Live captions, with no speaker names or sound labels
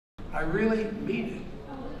I really mean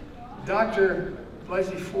it. Dr.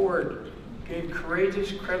 Blasey Ford gave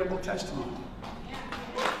courageous, credible testimony.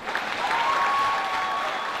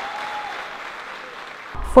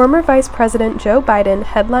 Former Vice President Joe Biden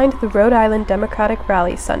headlined the Rhode Island Democratic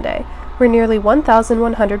Rally Sunday, where nearly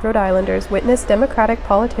 1,100 Rhode Islanders witnessed Democratic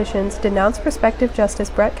politicians denounce prospective Justice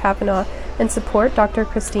Brett Kavanaugh and support Dr.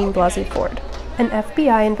 Christine Blasey Ford. An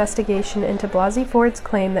FBI investigation into Blasey Ford's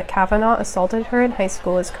claim that Kavanaugh assaulted her in high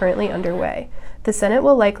school is currently underway. The Senate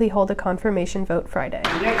will likely hold a confirmation vote Friday.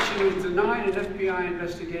 Yet she was denied an FBI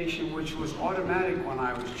investigation, which was automatic when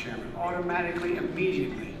I was chairman, automatically,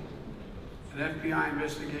 immediately. An FBI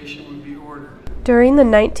investigation would be ordered. During the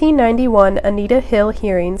 1991 Anita Hill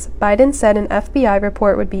hearings, Biden said an FBI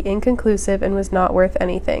report would be inconclusive and was not worth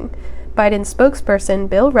anything. Biden's spokesperson,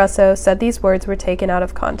 Bill Russo, said these words were taken out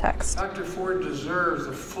of context. Dr. Ford deserves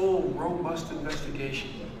a full, robust investigation.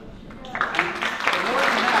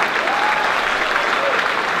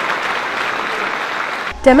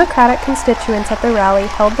 Democratic constituents at the rally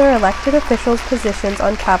held their elected officials' positions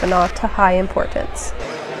on Kavanaugh to high importance.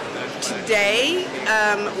 Today,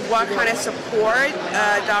 what kind of support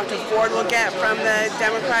Dr. Ford will get from the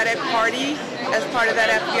Democratic Party as part of that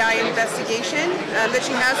FBI investigation, that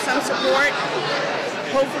she has some support,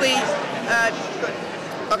 hopefully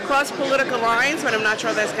across political lines, but I'm not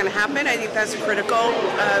sure that's going to happen. I think that's critical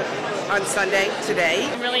on Sunday, today.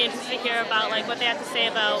 I'm really interested to hear about what they have to say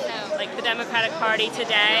about the Democratic Party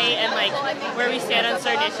today and where we stand on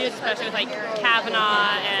certain issues, especially with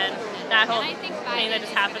Kavanaugh and that whole thing that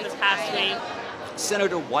just happened this past week.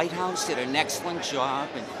 Senator Whitehouse did an excellent job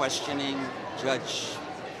in questioning Judge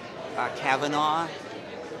Kavanaugh.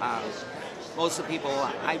 Most of the people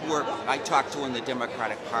I talk to in the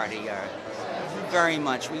Democratic Party are very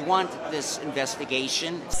much, we want this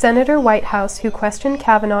investigation. Senator Whitehouse, who questioned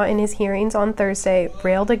Kavanaugh in his hearings on Thursday,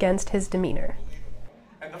 railed against his demeanor.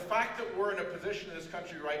 And the fact that we're in a position in this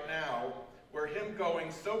country right now where him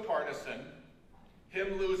going so partisan,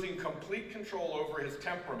 him losing complete control over his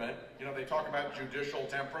temperament, they talk about judicial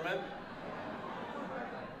temperament.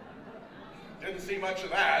 Didn't see much of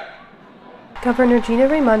that. Governor Gina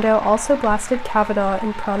Raimondo also blasted Kavanaugh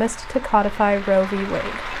and promised to codify Roe v. Wade.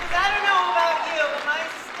 Because I don't know about you, but my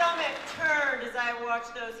stomach turned as I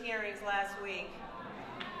watched those hearings last week.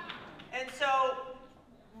 And so,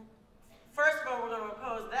 first of all, we're going to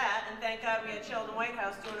oppose that, and thank God we had Sheldon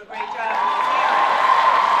Whitehouse doing a great job in this hearing.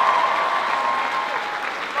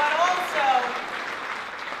 But also,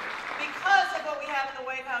 because of what we have in the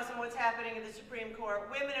White House and what's happening in the Supreme Court,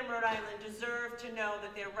 women in Rhode Island deserve to know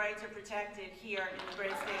that their rights are protected here in the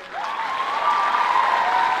great state of Rhode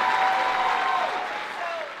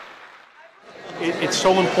Island. It's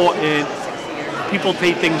so important. People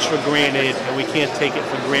take things for granted, and we can't take it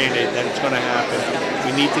for granted that it's going to happen.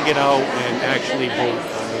 We need to get out and actually vote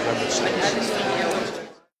on November 6th.